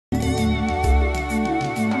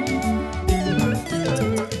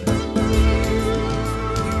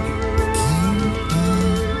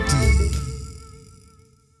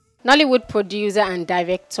Nollywood producer and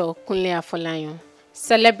director Kunle Afolayan,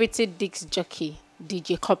 celebrity disc jockey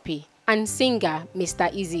DJ Cuppy, and singer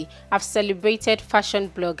Mr. Eazi have celebrated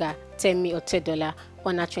fashion blogger Temi Otedola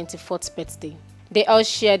on her 24th birthday. They all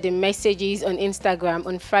shared the messages on Instagram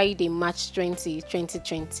on Friday, March 20,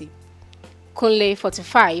 2020. Kunle,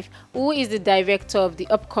 45, who is the director of the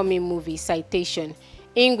upcoming movie Citation,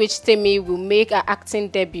 in which Temi will make her acting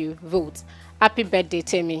debut, wrote, "Happy birthday,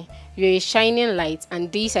 Temi. You're a shining light,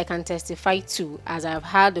 and this I can testify to, as I have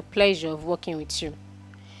had the pleasure of working with you.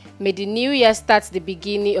 May the new year start the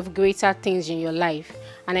beginning of greater things in your life,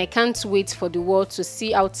 and I can't wait for the world to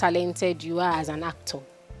see how talented you are as an actor."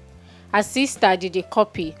 Her sister DJ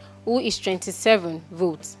Cuppy, who is 27,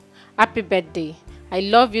 wrote, "Happy birthday. I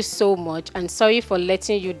love you so much and sorry for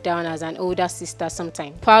letting you down as an older sister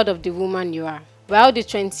sometime. Proud of the woman you are." While the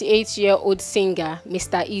 28-year-old singer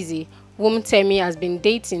Mr. Eazi, whom Temi has been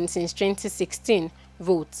dating since 2016,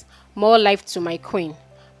 wrote, "More life to my queen,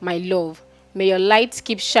 my love. May your light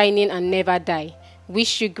keep shining and never die.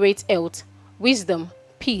 Wish you great health, wisdom,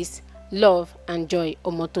 peace, love and joy,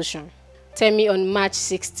 Omotoshan." Temi on March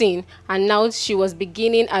 16 announced she was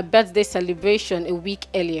beginning her birthday celebration a week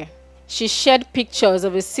earlier. She shared pictures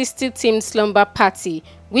of a 60-themed slumber party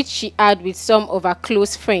which she had with some of her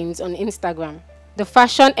close friends on Instagram. The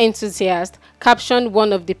fashion enthusiast captioned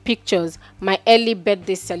one of the pictures, "My early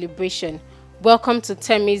birthday celebration. Welcome to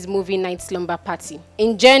Temi's movie night slumber party."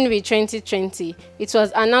 In January 2020, it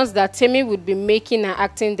was announced that Temi would be making her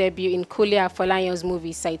acting debut in Kunle Afolayan's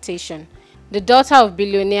movie Citation. The daughter of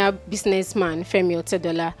billionaire businessman Temi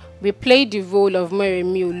Otedola will play the role of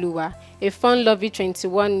Moremi Oluwa, a fun-loving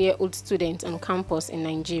 21-year-old student on campus in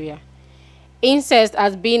Nigeria. Incest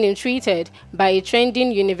has been entreated by a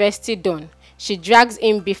trending university don. She drags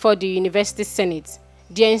him before the university senate.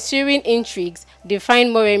 The ensuing intrigues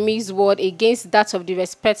define Moremi's word against that of the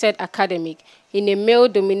respected academic in a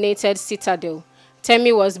male-dominated citadel.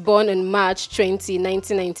 Temi was born on March 20,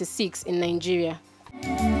 1996 in Nigeria.